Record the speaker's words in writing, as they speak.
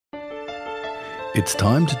It's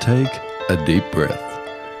time to take a deep breath.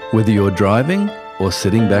 Whether you're driving or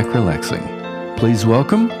sitting back relaxing, please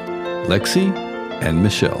welcome Lexi and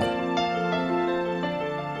Michelle.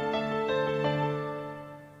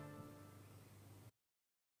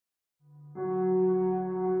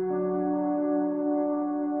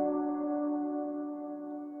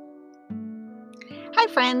 Hi,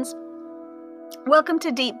 friends. Welcome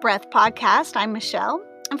to Deep Breath Podcast. I'm Michelle.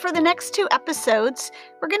 And for the next 2 episodes,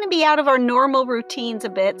 we're going to be out of our normal routines a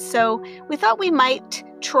bit. So we thought we might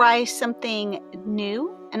try something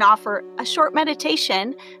new and offer a short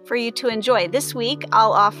meditation for you to enjoy. This week,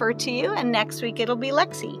 I'll offer to you, and next week, it'll be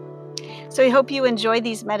Lexi. So we hope you enjoy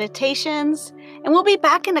these meditations. And we'll be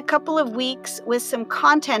back in a couple of weeks with some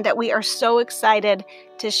content that we are so excited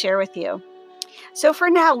to share with you. So for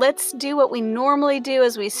now, let's do what we normally do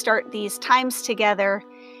as we start these times together.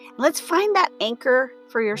 Let's find that anchor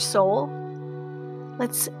for your soul.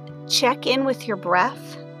 Let's check in with your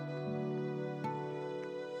breath.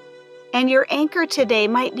 And your anchor today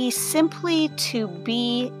might be simply to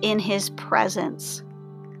be in His presence.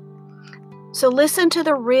 So listen to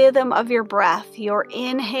the rhythm of your breath, your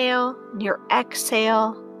inhale, your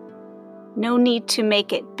exhale. No need to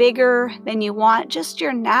make it bigger than you want, just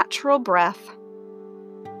your natural breath.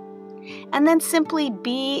 And then simply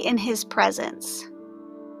be in His presence.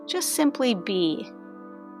 Just simply be.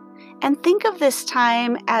 And think of this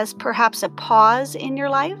time as perhaps a pause in your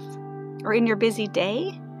life or in your busy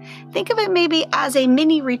day. Think of it maybe as a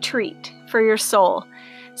mini retreat for your soul.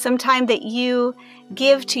 Some time that you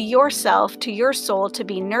give to yourself, to your soul, to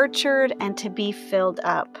be nurtured and to be filled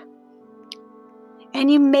up.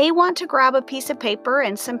 And you may want to grab a piece of paper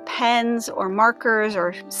and some pens or markers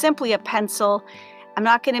or simply a pencil. I'm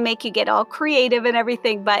not going to make you get all creative and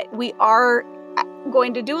everything, but we are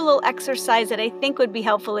going to do a little exercise that I think would be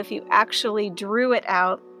helpful if you actually drew it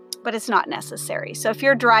out, but it's not necessary. So if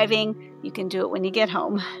you're driving, you can do it when you get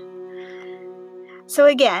home. So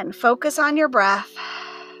again, focus on your breath.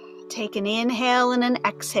 Take an inhale and an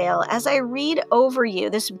exhale as I read over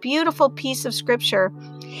you this beautiful piece of scripture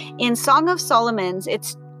in Song of Solomon's.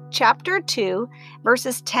 It's chapter 2,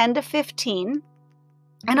 verses 10 to 15.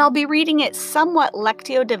 And I'll be reading it somewhat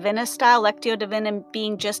Lectio Divina style, Lectio Divina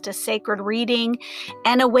being just a sacred reading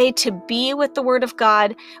and a way to be with the Word of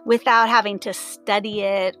God without having to study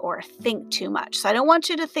it or think too much. So I don't want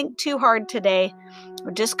you to think too hard today.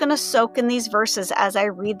 We're just going to soak in these verses as I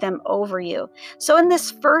read them over you. So in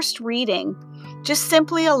this first reading, just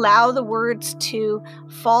simply allow the words to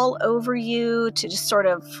fall over you, to just sort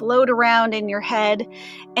of float around in your head,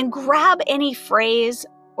 and grab any phrase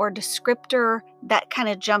or descriptor that kind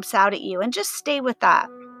of jumps out at you and just stay with that.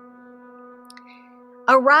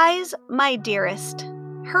 Arise, my dearest.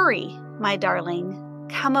 Hurry, my darling.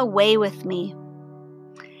 Come away with me.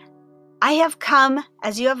 I have come,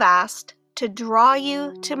 as you have asked, to draw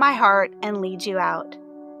you to my heart and lead you out.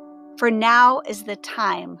 For now is the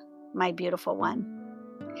time, my beautiful one.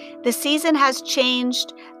 The season has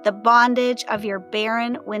changed, the bondage of your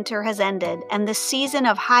barren winter has ended, and the season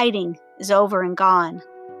of hiding is over and gone.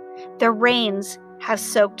 The rains have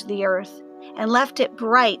soaked the earth and left it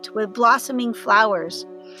bright with blossoming flowers.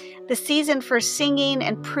 The season for singing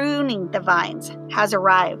and pruning the vines has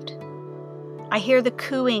arrived. I hear the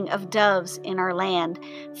cooing of doves in our land,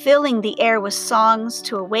 filling the air with songs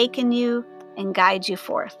to awaken you and guide you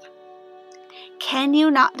forth. Can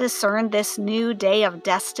you not discern this new day of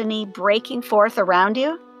destiny breaking forth around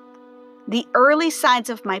you? The early signs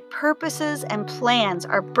of my purposes and plans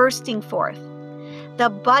are bursting forth. The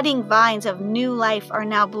budding vines of new life are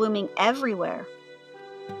now blooming everywhere.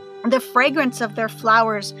 The fragrance of their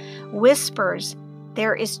flowers whispers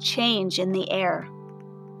there is change in the air.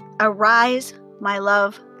 Arise, my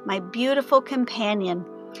love, my beautiful companion,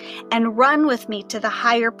 and run with me to the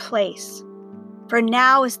higher place. For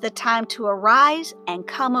now is the time to arise and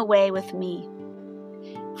come away with me.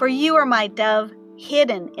 For you are my dove,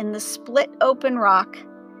 hidden in the split open rock.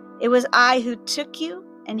 It was I who took you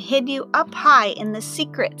and hid you up high in the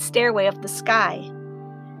secret stairway of the sky.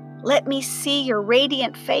 Let me see your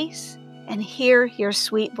radiant face and hear your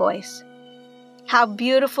sweet voice. How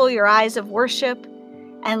beautiful your eyes of worship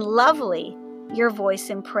and lovely your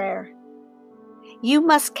voice in prayer. You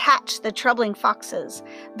must catch the troubling foxes,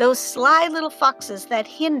 those sly little foxes that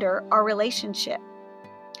hinder our relationship.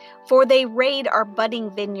 For they raid our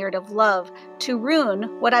budding vineyard of love to ruin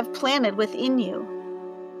what I've planted within you.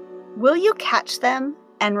 Will you catch them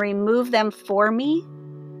and remove them for me?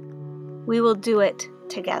 We will do it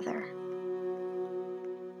together.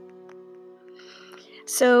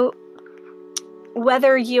 So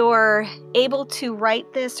Whether you're able to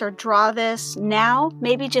write this or draw this now,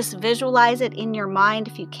 maybe just visualize it in your mind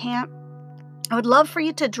if you can't. I would love for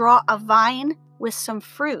you to draw a vine with some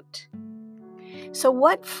fruit. So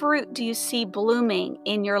what fruit do you see blooming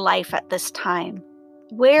in your life at this time?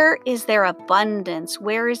 Where is there abundance?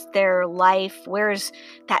 Where is there life? Where is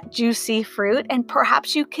that juicy fruit? And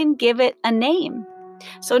perhaps you can give it a name.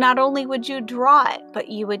 So not only would you draw it, but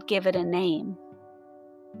you would give it a name.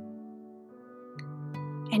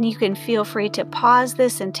 And you can feel free to pause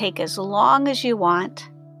this and take as long as you want.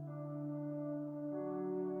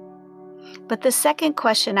 But the second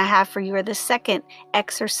question I have for you, or the second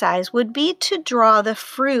exercise, would be to draw the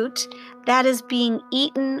fruit that is being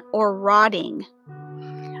eaten or rotting.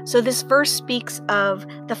 So this verse speaks of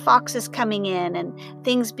the foxes coming in and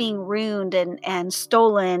things being ruined and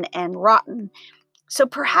stolen and rotten. So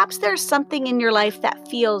perhaps there's something in your life that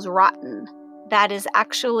feels rotten, that is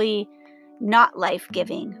actually not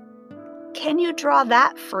life-giving. Can you draw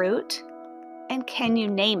that fruit? And can you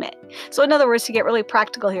name it? So in other words, to get really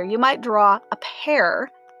practical here, you might draw a pear,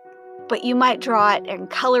 but you might draw it and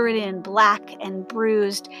color it in black and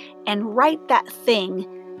bruised and write that thing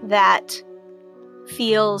that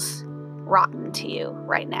feels rotten to you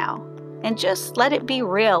right now. And just let it be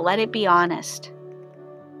real, let it be honest.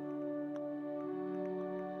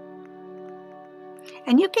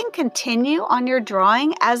 And you can continue on your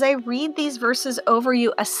drawing as I read these verses over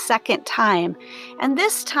you a second time. And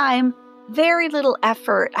this time, very little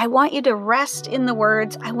effort. I want you to rest in the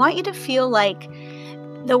words. I want you to feel like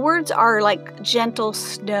the words are like gentle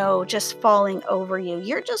snow just falling over you.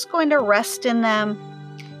 You're just going to rest in them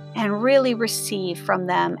and really receive from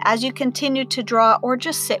them as you continue to draw or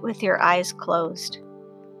just sit with your eyes closed.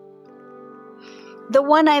 The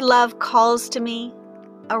one I love calls to me,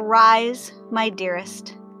 "Arise, my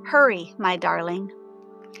dearest. Hurry, my darling.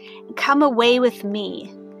 Come away with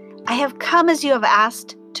me. I have come as you have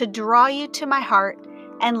asked, to draw you to my heart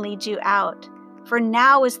and lead you out. For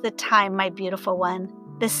now is the time, my beautiful one.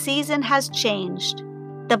 The season has changed.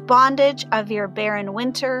 The bondage of your barren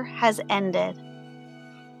winter has ended.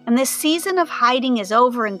 And the season of hiding is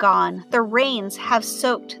over and gone. The rains have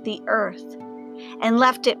soaked the earth and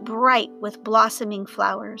left it bright with blossoming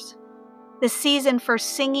flowers. The season for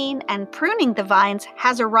singing and pruning the vines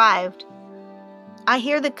has arrived. I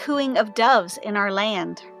hear the cooing of doves in our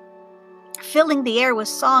land, filling the air with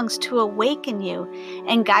songs to awaken you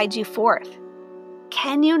and guide you forth.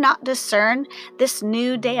 Can you not discern this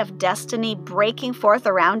new day of destiny breaking forth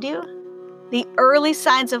around you? The early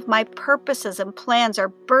signs of my purposes and plans are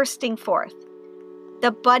bursting forth.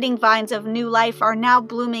 The budding vines of new life are now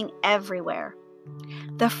blooming everywhere.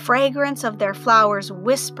 The fragrance of their flowers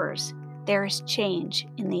whispers there is change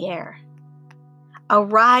in the air.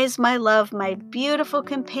 Arise, my love, my beautiful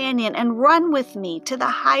companion, and run with me to the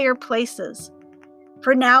higher places.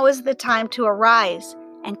 For now is the time to arise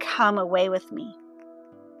and come away with me.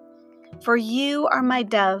 For you are my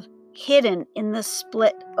dove, hidden in the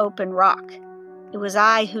split open rock. It was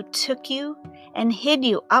I who took you and hid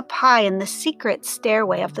you up high in the secret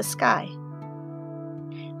stairway of the sky.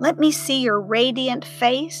 Let me see your radiant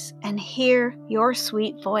face and hear your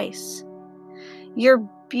sweet voice. How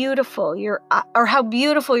beautiful your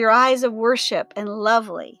eyes of worship, and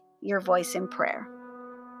lovely your voice in prayer.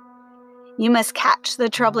 You must catch the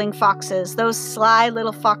troubling foxes, those sly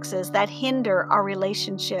little foxes that hinder our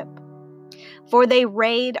relationship. For they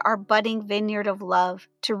raid our budding vineyard of love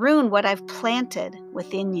to ruin what I've planted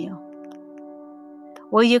within you.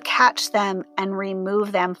 Will you catch them and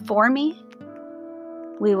remove them for me?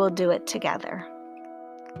 We will do it together.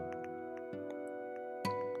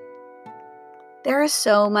 There is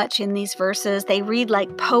so much in these verses. They read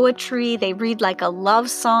like poetry. They read like a love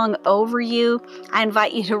song over you. I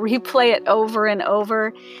invite you to replay it over and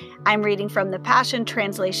over. I'm reading from the Passion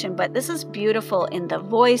Translation, but this is beautiful in the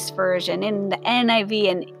Voice version, in the NIV,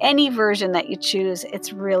 and any version that you choose.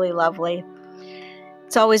 It's really lovely.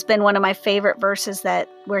 It's always been one of my favorite verses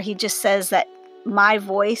where he just says that my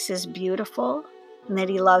voice is beautiful and that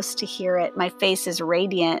he loves to hear it. My face is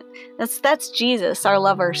radiant. That's Jesus, our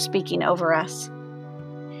lover, speaking over us.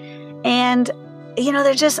 And,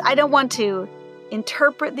 I don't want to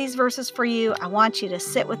interpret these verses for you. I want you to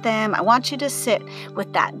sit with them. I want you to sit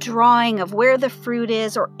with that drawing of where the fruit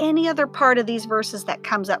is, or any other part of these verses that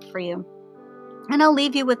comes up for you. And I'll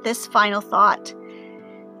leave you with this final thought.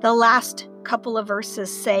 The last couple of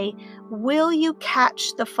verses say, "Will you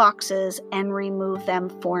catch the foxes and remove them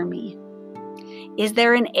for me?" Is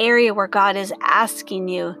there an area where God is asking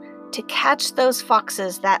you to catch those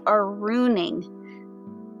foxes that are ruining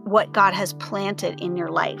what God has planted in your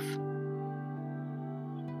life?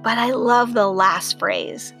 But I love the last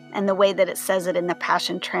phrase and the way that it says it in the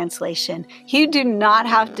Passion Translation. You do not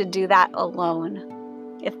have to do that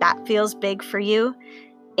alone. If that feels big for you,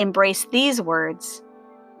 embrace these words.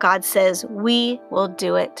 God says, we will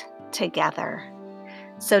do it together.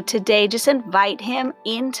 So today, just invite him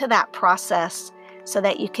into that process so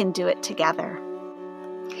that you can do it together.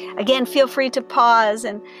 Again, feel free to pause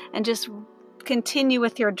and just continue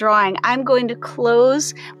with your drawing. I'm going to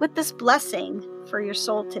close with this blessing for your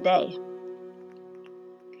soul today.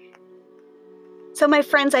 So, my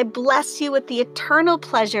friends, I bless you with the eternal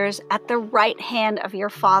pleasures at the right hand of your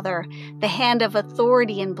Father, the hand of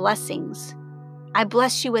authority and blessings. I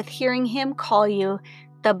bless you with hearing him call you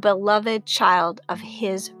the beloved child of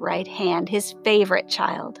his right hand, his favorite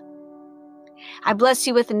child. I bless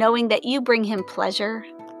you with knowing that you bring him pleasure.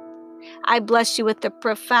 I bless you with the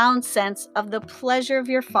profound sense of the pleasure of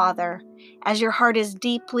your Father as your heart is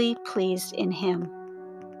deeply pleased in him.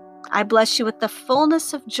 I bless you with the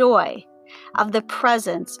fullness of joy of the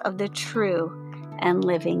presence of the true and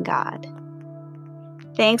living God.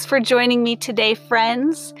 Thanks for joining me today,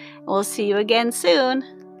 friends. We'll see you again soon.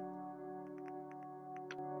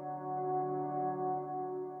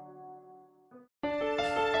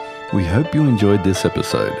 We hope you enjoyed this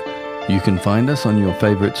episode. You can find us on your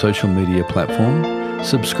favorite social media platform.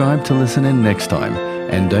 Subscribe to listen in next time,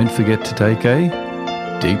 and don't forget to take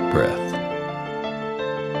a deep breath.